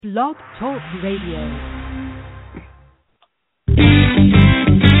Blog Talk Radio.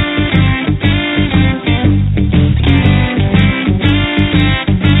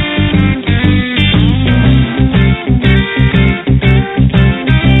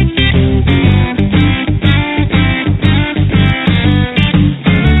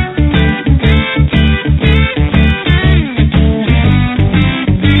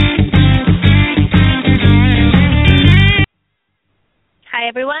 Hi,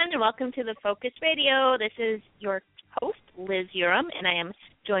 everyone, and welcome to the Focus Radio. This is your host, Liz Urim, and I am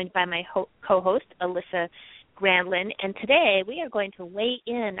joined by my co-host, Alyssa Grandlin. And today we are going to weigh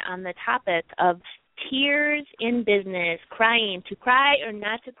in on the topic of tears in business, crying, to cry or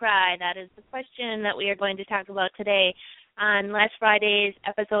not to cry. That is the question that we are going to talk about today. On last Friday's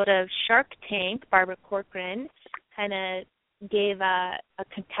episode of Shark Tank, Barbara Corcoran kind of gave a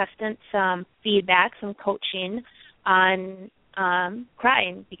contestant some feedback, some coaching on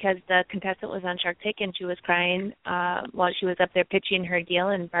crying, because the contestant was on Shark Tank and she was crying while she was up there pitching her deal,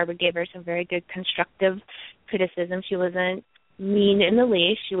 and Barbara gave her some very good constructive criticism. She wasn't mean in the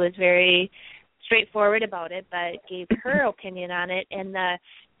least. She was very straightforward about it, but gave her opinion on it. And the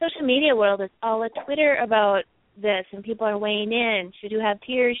social media world is all a Twitter about this, and people are weighing in. Should you have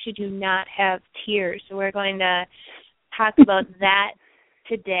tears? Should you not have tears? So we're going to talk about that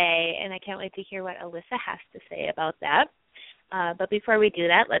today, and I can't wait to hear what Alyssa has to say about that. But before we do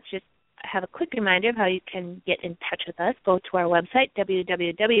that, let's just have a quick reminder of how you can get in touch with us. Go to our website,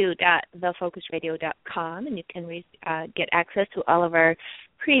 www.thefocusradio.com, and you can get access to all of our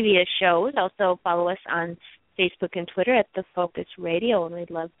previous shows. Also, follow us on Facebook and Twitter at The Focus Radio, and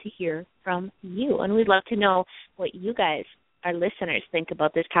we'd love to hear from you. And we'd love to know what you guys, our listeners, think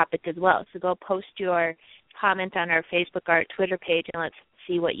about this topic as well. So go post your comment on our Facebook or our Twitter page, and let's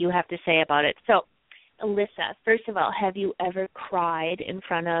see what you have to say about it. So, Alyssa, first of all, have you ever cried in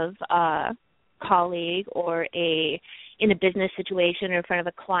front of a colleague or in a business situation or in front of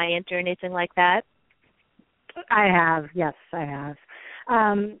a client or anything like that? I have, yes, I have.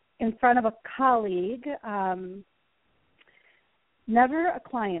 In front of a colleague, never a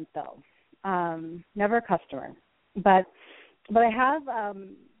client though, never a customer. But I have,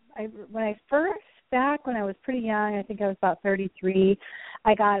 back when I was pretty young, I think I was about 33,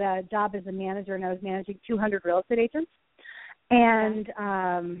 I got a job as a manager, and I was managing 200 real estate agents. And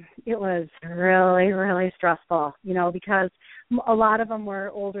it was really, really stressful, because a lot of them were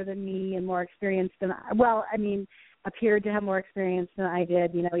older than me and more experienced than appeared to have more experience than I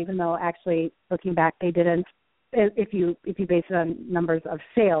did, even though actually looking back they didn't, if you base it on numbers of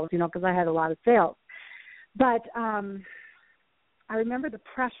sales, because I had a lot of sales. But I remember the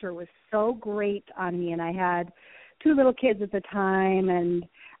pressure was so great on me, and I had 2 little kids at the time, and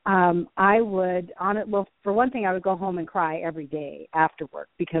for one thing, I would go home and cry every day after work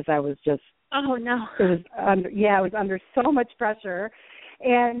because I was just, oh no, it was under so much pressure.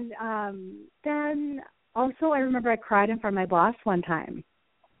 And then also I remember I cried in front of my boss one time,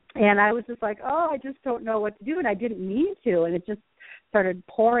 and I was just like, oh, I just don't know what to do, and I didn't mean to, and it just started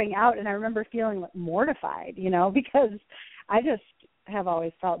pouring out, and I remember feeling mortified, because I just have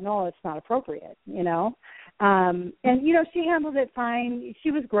always felt, no, it's not appropriate, and she handled it fine.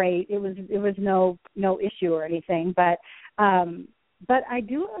 She was great. It was no issue or anything, but I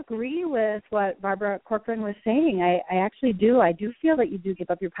do agree with what Barbara Corcoran was saying. I actually do. I do feel that you do give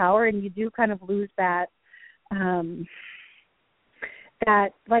up your power, and you do kind of lose that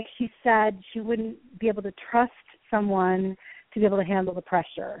like she said, she wouldn't be able to trust someone to be able to handle the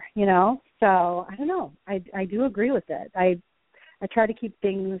pressure, So I don't know. I do agree with it. I try to keep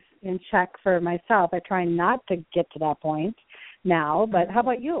things in check for myself. I try not to get to that point now, but how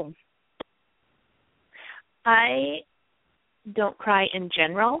about you? I don't cry in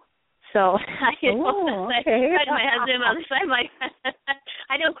general, so okay. my husband on the side, like,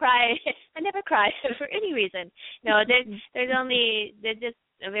 I don't cry. I never cry for any reason. No, I'm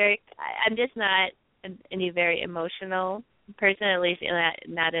just not any very emotional person, at least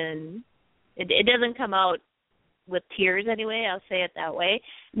not in, it doesn't come out with tears anyway, I'll say it that way.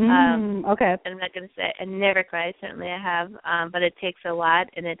 Okay. I'm not going to say I never cry. Certainly I have, but it takes a lot,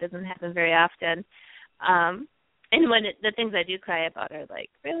 and it doesn't happen very often. And when the things I do cry about are like,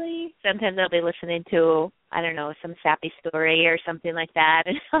 really? Sometimes I'll be listening to, I don't know, some sappy story or something like that,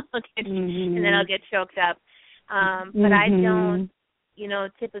 and and then I'll get choked up. But I don't,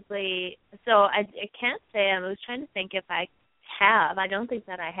 typically. So I can't say. I was trying to think if I have. I don't think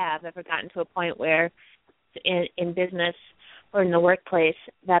that I have ever gotten to a point where in business or in the workplace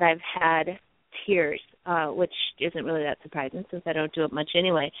that I've had tears. which isn't really that surprising since I don't do it much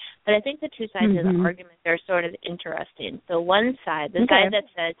anyway. But I think the two sides of the argument are sort of interesting. So one side, the side that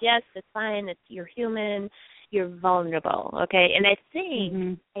says, yes, it's fine, you're human, you're vulnerable, okay? And I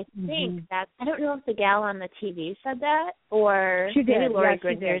think that, I don't know if the gal on the TV said that, or she did. maybe Lori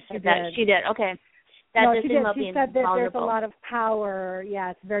Grenier said that. She did, okay. She did. She said that there's a lot of power.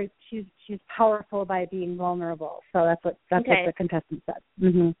 Yeah, she's powerful by being vulnerable. So that's what the contestant said.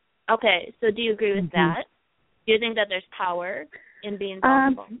 Okay, so do you agree with that? Do you think that there's power in being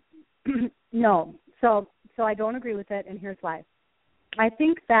vulnerable? No. So I don't agree with it, and here's why. I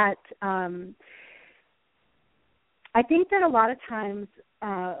think that a lot of times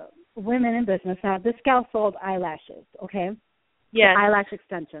women in business, now this gal sold eyelashes, okay? Yeah. Eyelash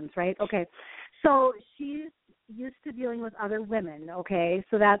extensions, right? Okay. So she's used to dealing with other women, okay?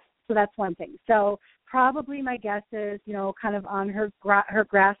 So that's one thing. So probably my guess is, kind of on her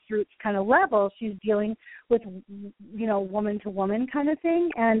grassroots kind of level, she's dealing with, woman to woman kind of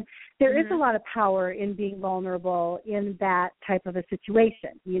thing. And there is a lot of power in being vulnerable in that type of a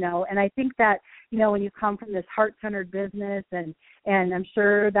situation, And I think that, when you come from this heart-centered business, and I'm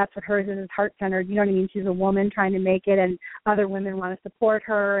sure that's what hers is heart-centered, you know what I mean? She's a woman trying to make it, and other women want to support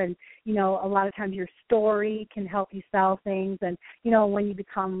her. And, a lot of times your story can help you sell things. And, when you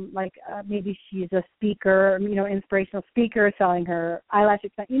become like maybe she's a speaker, inspirational speaker selling her eyelash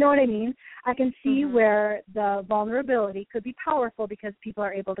extensions, you know what I mean? I can see where the vulnerability could be powerful because people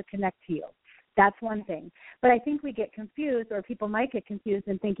are able to connect to you. That's one thing. But I think we get confused, or people might get confused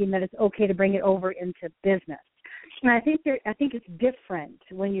in thinking that it's okay to bring it over into business. And I think it's different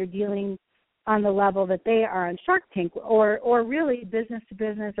when you're dealing on the level that they are on Shark Tank, or really business to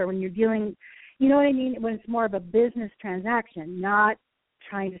business, or when you're dealing, you know what I mean, when it's more of a business transaction, not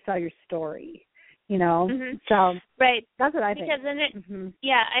trying to sell your story. So right. That's what I think. Because then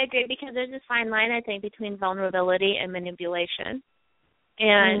yeah, I agree, because there's this fine line, I think, between vulnerability and manipulation.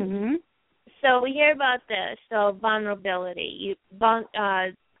 And so we hear about this. So vulnerability,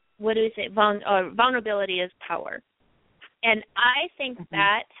 what do we say? Vulnerability is power. And I think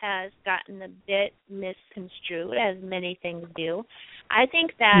that has gotten a bit misconstrued, as many things do. I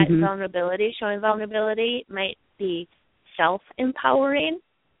think that showing vulnerability might be self-empowering,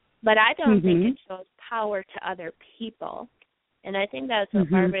 but I don't think it shows power to other people. And I think that's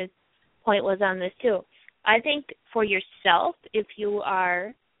what Barbara's point was on this too. I think for yourself, if you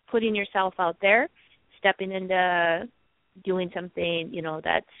are putting yourself out there, stepping into doing something,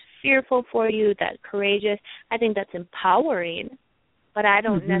 that's fearful for you, that's courageous, I think that's empowering. But I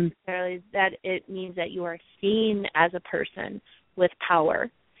don't necessarily that it means that you are seen as a person with power.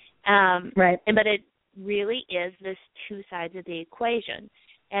 Right. But it really is this two sides of the equation.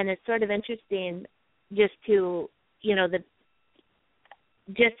 And it's sort of interesting just to,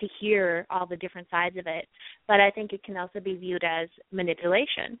 just to hear all the different sides of it. But I think it can also be viewed as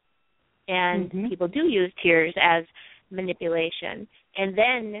manipulation. And people do use tears as manipulation. And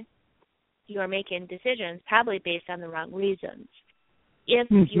then you are making decisions probably based on the wrong reasons. If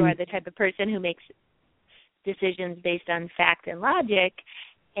you are the type of person who makes decisions based on fact and logic,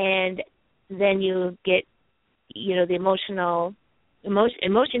 and then you get, the emotion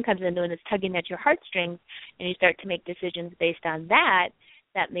comes into it and it's tugging at your heartstrings, and you start to make decisions based on that,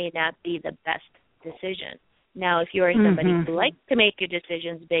 that may not be the best decision. Now, if you are somebody who likes to make your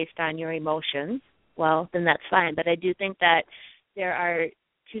decisions based on your emotions, well, then that's fine. But I do think that there are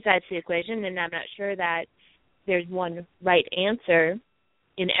two sides to the equation, and I'm not sure that there's one right answer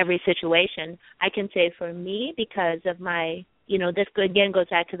in every situation. I can say for me, because of my, this again goes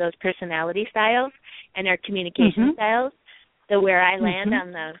back to those personality styles and our communication styles, where I land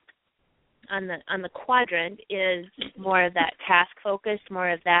on the quadrant is more of that task focused, more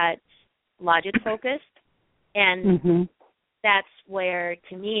of that logic focused, and that's where,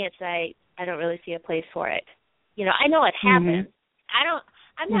 to me, it's like I don't really see a place for it. I know it happens.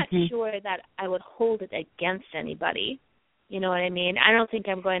 I'm not sure that I would hold it against anybody. You know what I mean? I don't think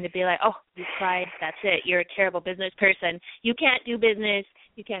I'm going to be like, oh, you cried, that's it, you're a terrible business person. You can't do business.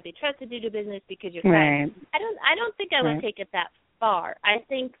 You can't be trusted to do business because you're crying. Right. I don't think I would take it that far. I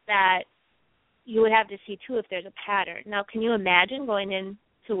think that you would have to see, too, if there's a pattern. Now, can you imagine going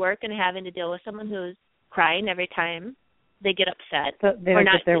into work and having to deal with someone who's crying every time they get upset? So they don't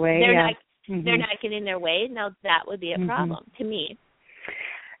get their way. They're not getting their way. Now, that would be a problem to me.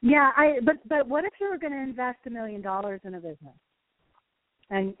 Yeah, but what if you were going to invest $1 million in a business,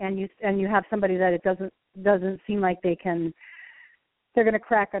 and you have somebody that it doesn't seem like they're going to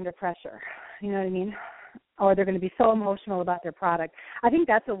crack under pressure, you know what I mean, or they're going to be so emotional about their product. I think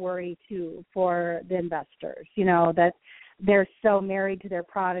that's a worry too for the investors, that they're so married to their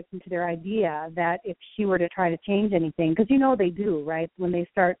product and to their idea that if she were to try to change anything, because they do, right? When they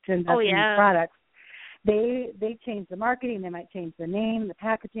start to invest in these products, they change the marketing, they might change the name, the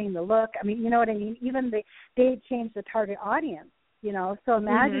packaging, the look. I mean, you know what I mean? Even they change the target audience, So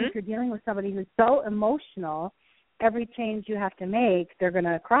imagine if you're dealing with somebody who's so emotional, every change you have to make, they're going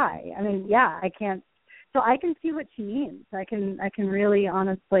to cry. I mean, I can't. So I can see what she means. I can really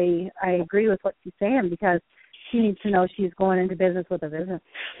honestly, I agree with what she's saying, because she needs to know she's going into business with a business.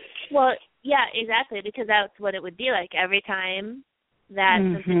 Well, yeah, exactly, because that's what it would be like every time that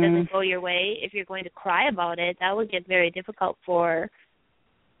something doesn't go your way. If you're going to cry about it, that would get very difficult for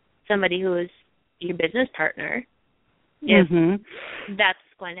somebody who is your business partner if that's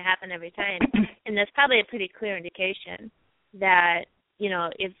going to happen every time. And that's probably a pretty clear indication that,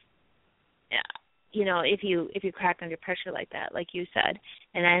 if you crack under pressure like that, like you said.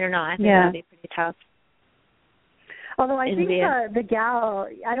 And I don't know, I think that would be pretty tough. Although I think the gal,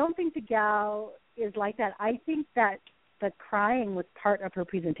 I don't think the gal is like that. I think that the crying was part of her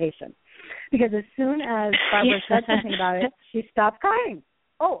presentation, because as soon as Barbara said something about it, she stopped crying.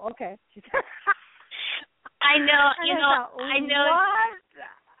 Oh, okay. I know. What?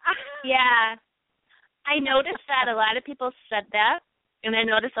 Yeah. I noticed that a lot of people said that, and I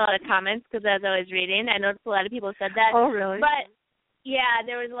noticed a lot of comments, because as I was reading, I noticed a lot of people said that. Oh, really? But, yeah,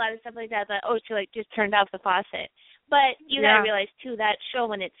 there was a lot of stuff like that, she, just turned off the faucet. But you got to realize, too, that show,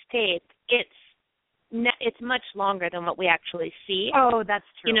 when it's taped, it's much longer than what we actually see. Oh, that's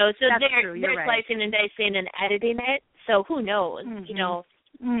true. So that's they're slicing and dicing and editing it. So who knows?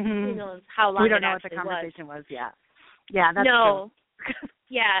 Who knows how long we don't it know what the actually conversation was. Yeah, that's true.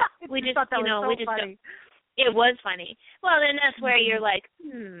 Yeah, we just thought that was so funny. It was funny. Well, then that's where you're like,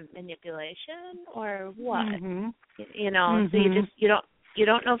 manipulation or what? So you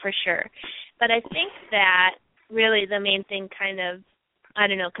don't know for sure. But I think that really the main thing kind of,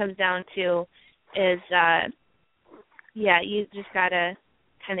 comes down to is, you just got to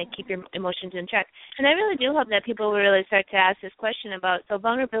kind of keep your emotions in check. And I really do hope that people will really start to ask this question about, so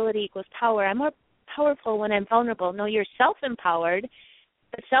vulnerability equals power. I'm more powerful when I'm vulnerable. No, you're self-empowered,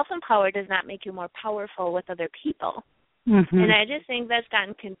 but self-empowered does not make you more powerful with other people. And I just think that's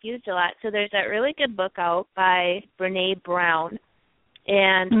gotten confused a lot. So there's that really good book out by Brene Brown.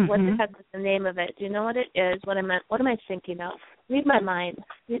 And what the heck was the name of it? Do you know what it is? What am I thinking of? Read my mind,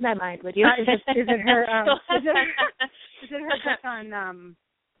 would you? Is it her? Is it her book on?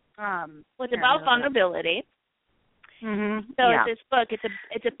 Well, it's about vulnerability. So it's this book.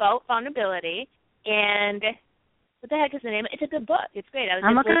 It's about vulnerability, and what the heck is the name? It's a good book. It's great. I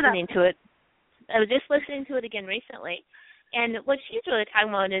was just listening to it. I was just listening to it again recently, and what she's really talking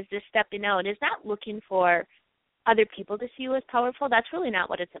about is this stepping out. Is not looking for other people to see you as powerful. That's really not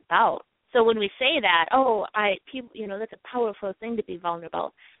what it's about. So when we say that, that's a powerful thing to be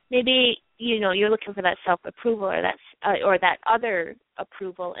vulnerable. Maybe, you're looking for that self-approval or that other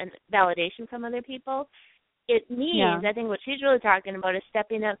approval and validation from other people. It means, I think what she's really talking about is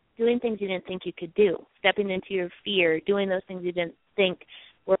stepping up, doing things you didn't think you could do, stepping into your fear, doing those things you didn't think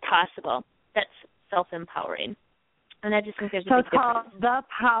were possible. That's self-empowering. And I just think there's a big difference. So it's called The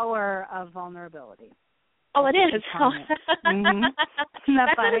Power of Vulnerability. Oh, it is. Isn't that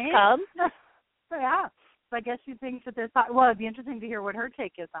That's funny? what it's called. Yeah. So I guess she thinks that it'd be interesting to hear what her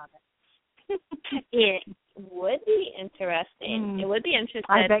take is on it. It would be interesting. It would be interesting.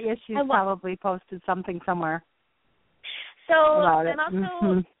 I bet you she's probably posted something somewhere. So about it. I'm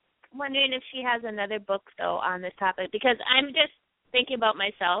also wondering if she has another book, though, on this topic, because I'm just thinking about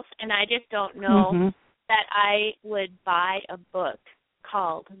myself, and I just don't know that I would buy a book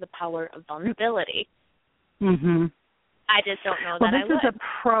called The Power of Vulnerability. I just don't know that I would. Well, this is a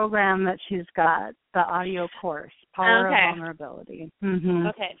program that she's got, the audio course, Power of Vulnerability.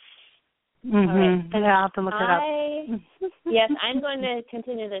 Okay. All right. And I'll have to look it up. Yes, I'm going to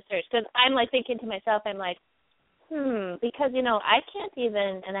continue the search, because I'm thinking to myself, I'm like, because, I can't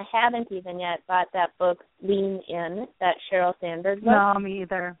even, and I haven't even yet bought that book, Lean In, that Sheryl Sandberg book. No, me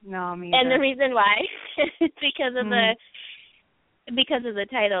either. And the reason why is because of the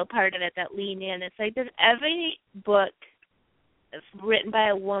title part of it, that Lean In. It's like, does every book written by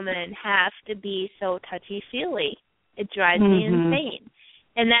a woman have to be so touchy-feely? It drives me insane.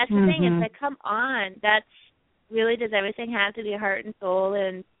 And that's the thing. It's like, come on. That's really, does everything have to be heart and soul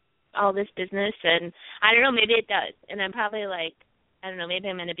and all this business? And I don't know, maybe it does. And I'm probably like, I don't know, maybe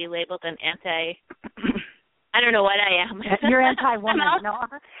I'm going to be labeled an I don't know what I am. You're anti-woman. No, I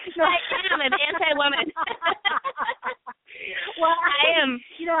am. I'm anti-woman. Well, I am.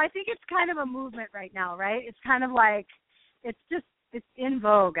 I think it's kind of a movement right now, right? It's kind of like, it's in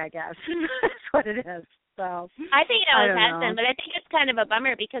vogue, I guess. That's what it is. So I think it always has been, know. but I think it's kind of a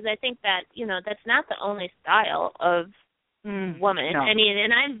bummer because I think that, that's not the only style of woman. No. I mean,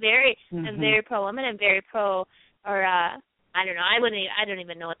 and I'm very pro woman. I'm very pro, or I don't know. I don't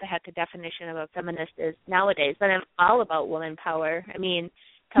even know what the heck the definition of a feminist is nowadays. But I'm all about woman power. I mean,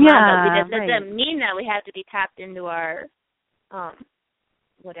 come on, but that doesn't mean that we have to be tapped into our,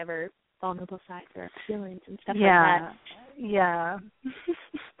 whatever vulnerable sides or feelings and stuff like that. Yeah.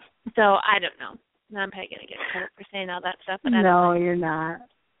 So I don't know. I'm probably gonna get credit for saying all that stuff, but no, you're not.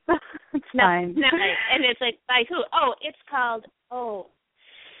 It's fine. No, and it's like by who? Oh, it's called.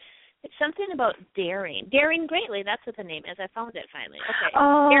 It's something about daring. Daring greatly. That's what the name is. I found it finally. Okay.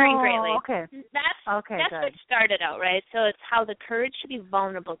 Oh, daring greatly. Okay. That's good. what started out, right? So it's how the courage to be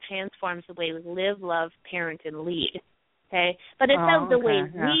vulnerable transforms the way we live, love, parent, and lead. Okay? But it's about the way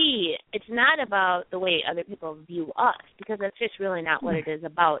it's not about the way other people view us, because that's just really not what it is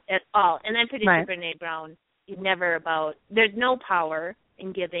about at all. And I'm pretty sure, Brene Brown, there's no power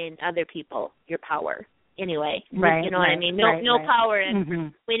in giving other people your power. Anyway, you know what I mean? No power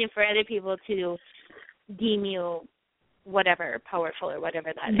in waiting for other people to deem you whatever, powerful or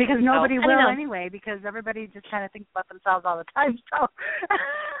whatever that is. Because nobody will anyway, because everybody just kind of thinks about themselves all the time. So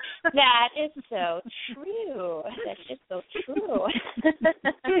that is so true. That is so true.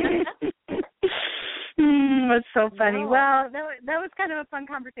 That's so funny. No. Well, that was kind of a fun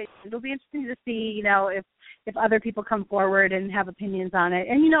conversation. It'll be interesting to see, if other people come forward and have opinions on it.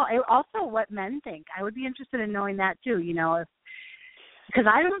 And, also what men think. I would be interested in knowing that, too, because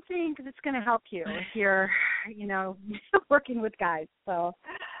I don't think it's going to help you if you're, working with guys. So,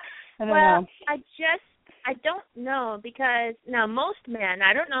 I don't know. I don't know, because now most men,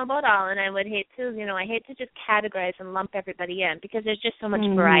 I don't know about all, and I would hate to, I hate to just categorize and lump everybody in, because there's just so much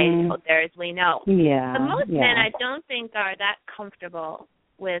variety out there, as we know. Yeah. But most men, I don't think, are that comfortable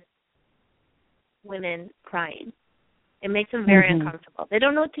with women crying. It makes them very uncomfortable. They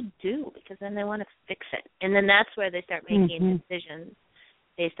don't know what to do, because then they want to fix it, and then that's where they start making decisions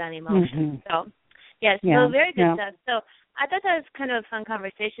based on emotion. So, so very good stuff. So I thought that was kind of a fun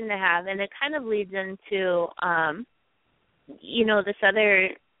conversation to have, and it kind of leads into, this other,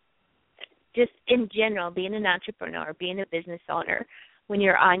 just in general, being an entrepreneur, being a business owner, when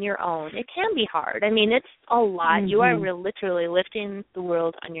you're on your own, it can be hard. I mean, it's a lot. You are literally lifting the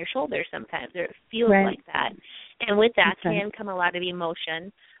world on your shoulders sometimes, or it feels like that. And with that can come a lot of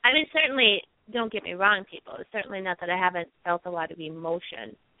emotion. I mean, certainly, don't get me wrong, people. It's certainly not that I haven't felt a lot of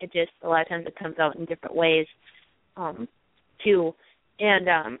emotion. It just, a lot of times it comes out in different ways, too.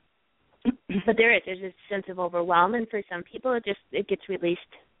 And, but there's this sense of overwhelm, and for some people it gets released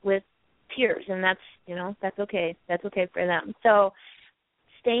with tears, and that's okay. That's okay for them. So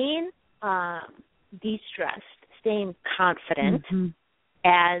staying de-stressed, staying confident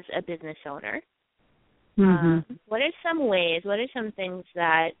as a business owner. What are some ways, what are some things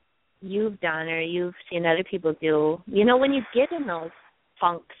that you've done or you've seen other people do, when you get in those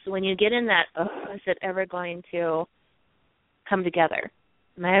funks, when you get in that, is it ever going to come together?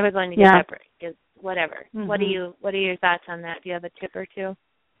 Am I ever going to get separate? Whatever. What are your thoughts on that? Do you have a tip or two?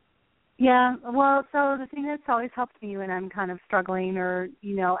 Yeah, well, so the thing that's always helped me when I'm kind of struggling or,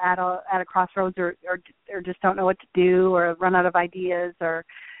 at a crossroads or just don't know what to do or run out of ideas or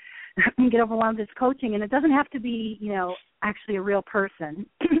get overwhelmed is coaching. And it doesn't have to be, actually a real person,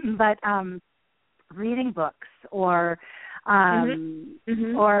 but reading books or audio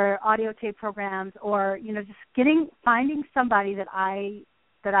tape programs or, just finding somebody that I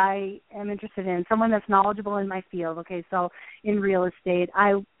am interested in, someone that's knowledgeable in my field. Okay, so in real estate,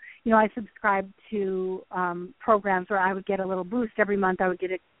 I subscribed to programs where I would get a little boost every month. I would get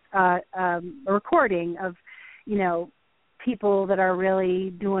a recording of, people that are really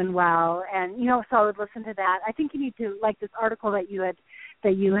doing well, and so I would listen to that. I think you need to, like this article that you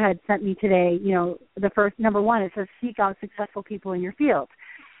had sent me today. The first number one, it says seek out successful people in your field.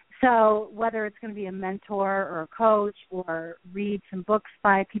 So whether it's going to be a mentor or a coach or read some books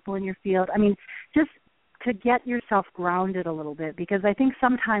by people in your field, I mean, just to get yourself grounded a little bit, because I think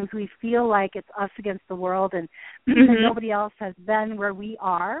sometimes we feel like it's us against the world and nobody else has been where we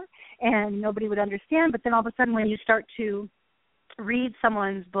are and nobody would understand. But then all of a sudden when you start to read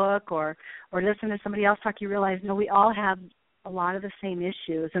someone's book or listen to somebody else talk, you realize, no, we all have a lot of the same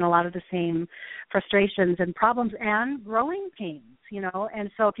issues and a lot of the same frustrations and problems and growing pains,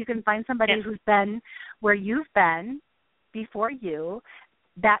 And so if you can find somebody who's been where you've been before you,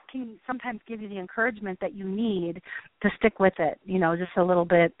 that can sometimes give you the encouragement that you need to stick with it, just a little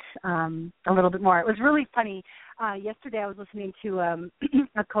bit more. It was really funny. Yesterday I was listening to a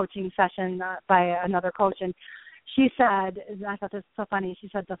coaching session by another coach, and she said, I thought this was so funny, she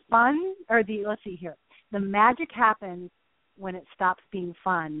said let's see here. the magic happens when it stops being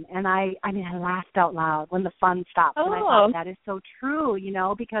fun. And I laughed out loud when the fun stops. Oh. And I thought that is so true,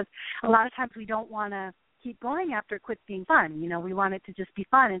 because a lot of times we don't want to keep going after it quits being fun. We want it to just be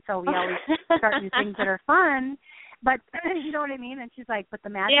fun. And so we always start new things that are fun. But you know what I mean? And she's like, but the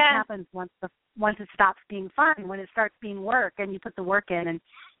magic happens once it stops being fun, when it starts being work and you put the work in. And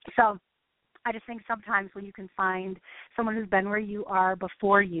so I just think sometimes when you can find someone who's been where you are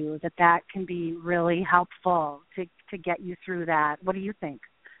before you, that can be really helpful to get you through that. What do you think?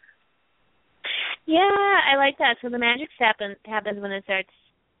 Yeah, I like that. So the magic happens when it starts,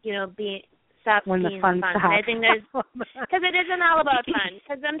 stops when being the fun fun. stops. And I think because it isn't all about fun.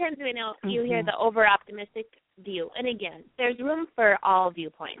 Because sometimes you hear the over-optimistic view. And again, there's room for all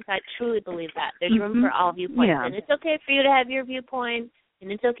viewpoints. I truly believe that. There's room for all viewpoints. Yeah. And it's okay for you to have your viewpoint,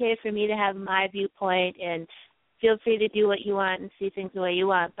 and it's okay for me to have my viewpoint, and feel free to do what you want and see things the way you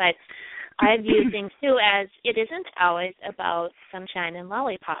want. But I view things, too, as it isn't always about sunshine and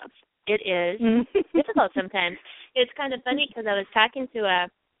lollipops. It is difficult sometimes. It's kind of funny because I was talking to a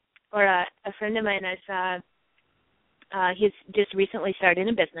friend of mine. I saw he's just recently started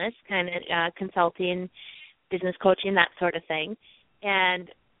a business, kind of consulting, business coaching, that sort of thing. And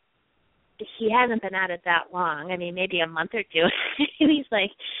he hasn't been at it that long. I mean, maybe a month or two. And he's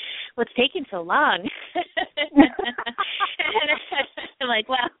like, what's taking so long? And I'm like,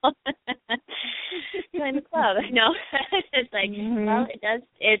 well, join the club. No, it's like, well,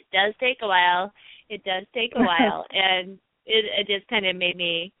 it does take a while. It does take a while. And it just kind of made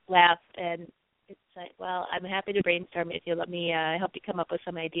me laugh. And it's like, well, I'm happy to brainstorm if you let me help you come up with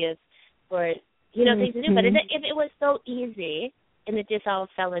some ideas for, things to do. But if it was so easy and it just all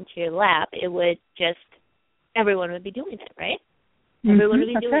fell into your lap, it would just, everyone would be doing it, right? Everyone would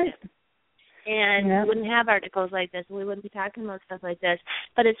be doing it. And we wouldn't have articles like this. We wouldn't be talking about stuff like this.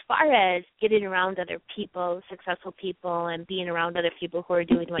 But as far as getting around other people, successful people, and being around other people who are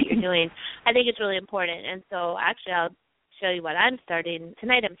doing what you're doing, I think it's really important. And so actually I'll show you what I'm starting.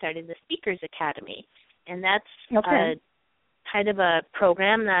 Tonight I'm starting the Speakers Academy. And that's kind of a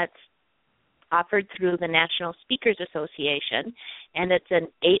program that's offered through the National Speakers Association, and it's an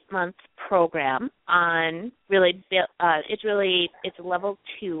 8-month program on it's level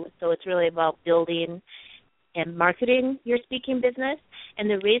 2, so it's really about building and marketing your speaking business. And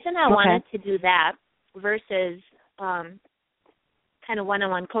the reason I wanted to do that versus kind of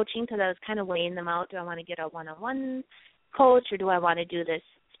one-on-one coaching, because I was kind of weighing them out. Do I want to get a one-on-one coach, or do I want to do this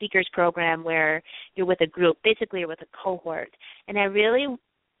speakers program where you're with a group, basically you're with a cohort? And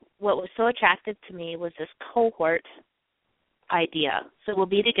what was so attractive to me was this cohort idea. So we'll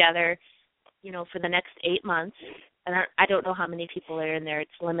be together, for the next 8 months. And I don't know how many people are in there.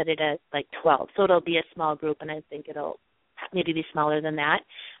 It's limited at like 12. So it'll be a small group, and I think it'll maybe be smaller than that.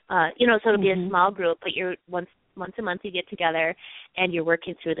 So it'll be a small group, but you're once a month you get together and you're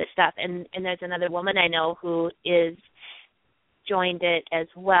working through this stuff. And there's another woman I know who is joined it as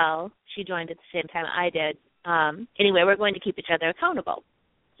well. She joined at the same time I did. Anyway, we're going to keep each other accountable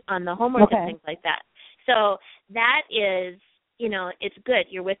on the homework and things like that. So that is, it's good.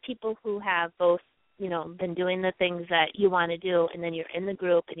 You're with people who have both, been doing the things that you want to do, and then you're in the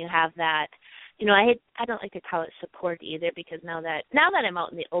group and you have that. I don't like to call it support either, because now that I'm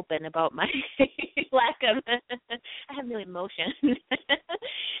out in the open about my lack of, I have no emotion.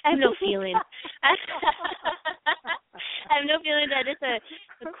 I have no feelings. I have no feeling that it's a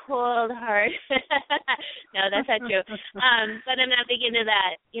cold heart. No, that's not true. But I'm not big into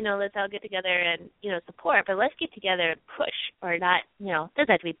that, let's all get together and, support, but let's get together and push, or not, it doesn't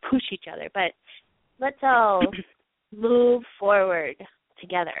have to be push each other, but let's all move forward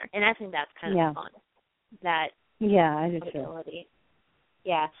together. And I think that's kind of fun. That I do too.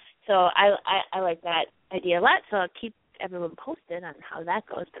 Yeah. So I like that idea a lot. So I'll keep everyone posted on how that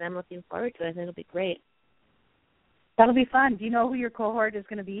goes, but I'm looking forward to it. I think it'll be great. That'll be fun. Do you know who your cohort is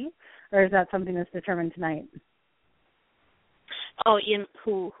going to be, or is that something that's determined tonight? Oh,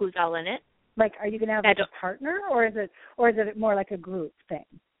 who's all in it? Like, are you going to have a partner, or is it more like a group thing?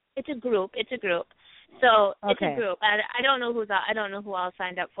 It's a group. So it's a group. I don't know I don't know who all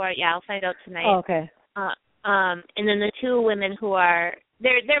signed up for it. Yeah, I'll find out tonight. Oh, okay. And then the two women who are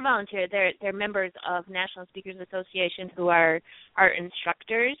they're volunteer. They're members of National Speakers Association who are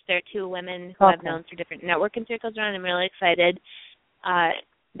instructors. They're two women who I've known through different networking circles around. I'm really excited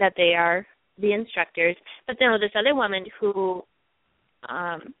that they are the instructors. But then with this other woman who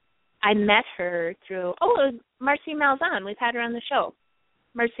I met her through Marcy Malzahn. We've had her on the show.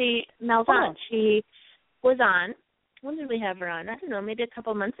 Marcy Malzahn. She was on. When did we have her on? I don't know, maybe a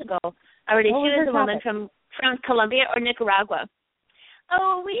couple months ago already. She was a woman from Colombia or Nicaragua.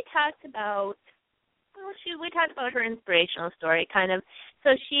 Oh, we talked about we talked about her inspirational story, kind of. So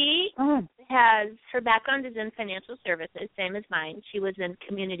she has, her background is in financial services, same as mine. She was in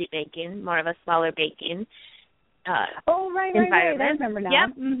community banking, more of a smaller banking environment. I remember now.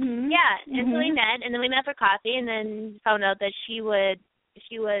 Yep. Mm-hmm. Yeah, and so we met, and then we met for coffee, and then found out that she was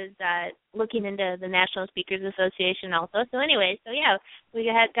looking into the National Speakers Association also. So anyway,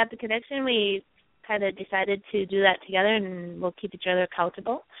 we got the connection. We kind of decided to do that together, and we'll keep each other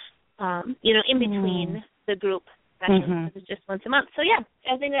accountable, in between the group sessions. It's just once a month. So,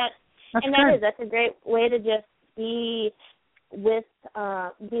 I think that's a great way to just be with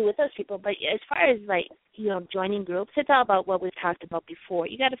those people. But as far as, joining groups, it's all about what we've talked about before.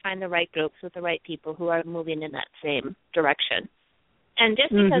 You got to find the right groups with the right people who are moving in that same direction. And just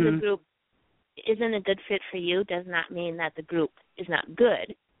because a group isn't a good fit for you does not mean that the group is not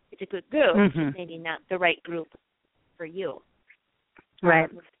good. It's a good group, just maybe not the right group for you. Right.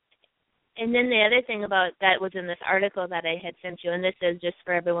 And then the other thing about that was in this article that I had sent you, and this is just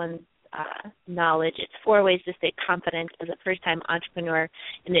for everyone's knowledge. It's 4 ways to stay confident as a first-time entrepreneur,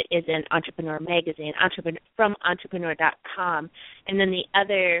 and it is in Entrepreneur Magazine, from entrepreneur.com. And then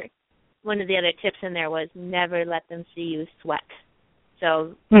one of the other tips in there was never let them see you sweat.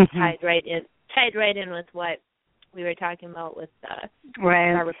 So tied right in with what we were talking about with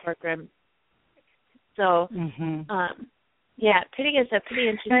Barbara Corcoran. So, pretty good stuff, pretty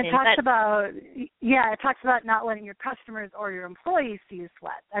interesting. And it talks about not letting your customers or your employees see you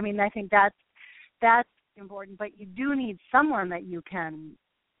sweat. I mean, I think that's important, but you do need someone that you can,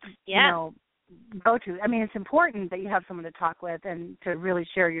 go to. I mean, it's important that you have someone to talk with and to really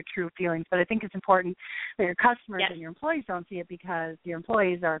share your true feelings, but I think it's important that your customers and your employees don't see it, because your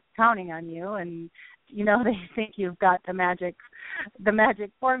employees are counting on you, and they think you've got the magic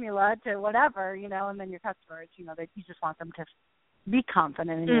formula to whatever, and then your customers, that you just want them to be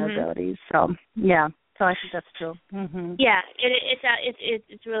confident in your abilities. So so I think that's true. Yeah,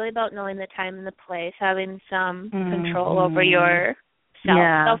 it's really about knowing the time and the place, having some control over your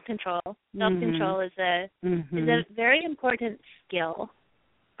self-control. Self-control is a very important skill,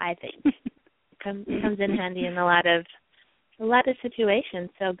 I think. Comes in handy in a lot of situations.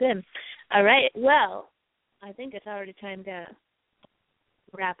 So good. All right. Well, I think it's already time to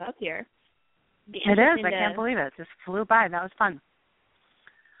wrap up here. It is. I can't believe it. It just flew by. That was fun.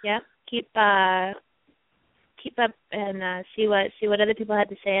 Yeah. Keep up and see what other people had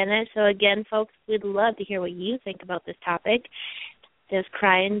to say on it. So again, folks, we'd love to hear what you think about this topic. Does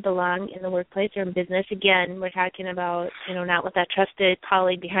crying belong in the workplace or in business? Again, we're talking about, not with that trusted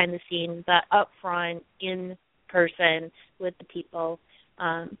colleague behind the scenes, but up front, in person, with the people.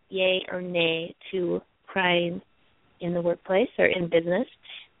 Yay or nay to crying in the workplace or in business.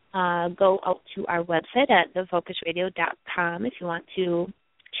 Go out to our website at thefocusradio.com if you want to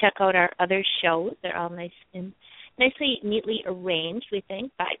check out our other shows. They're all nicely, neatly arranged, we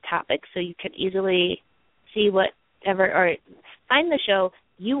think, by topic, so you can easily see whatever, or find the show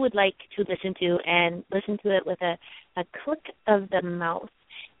you would like to listen to and listen to it with a click of the mouse.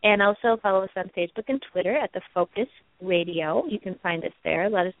 And also follow us on Facebook and Twitter at The Focus Radio. You can find us there.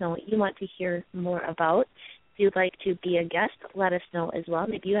 Let us know what you want to hear more about. If you'd like to be a guest, let us know as well.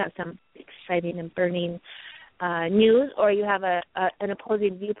 Maybe you have some exciting and burning news, or you have an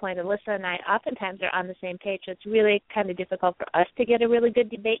opposing viewpoint. Alyssa and I oftentimes are on the same page, so it's really kind of difficult for us to get a really good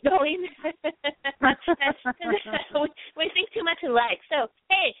debate going. We think too much alike. So,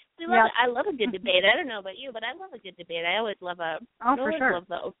 hey, I love a good debate. I don't know about you, but I love a good debate. I always love I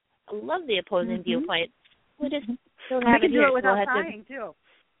love the opposing viewpoint. We just don't have it here. We can do it without so crying, too.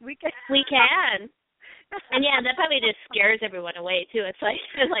 We can. And that probably just scares everyone away too. It's like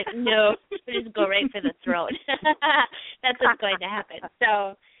no, we just go right for the throat. That's what's going to happen.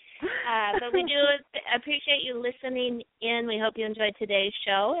 So, but we do appreciate you listening in. We hope you enjoyed today's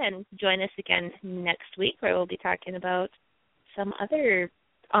show, and join us again next week, where we'll be talking about some other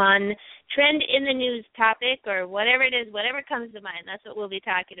on trend in the news topic, or whatever it is, whatever comes to mind. That's what we'll be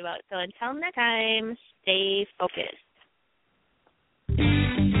talking about. So until next time, stay focused.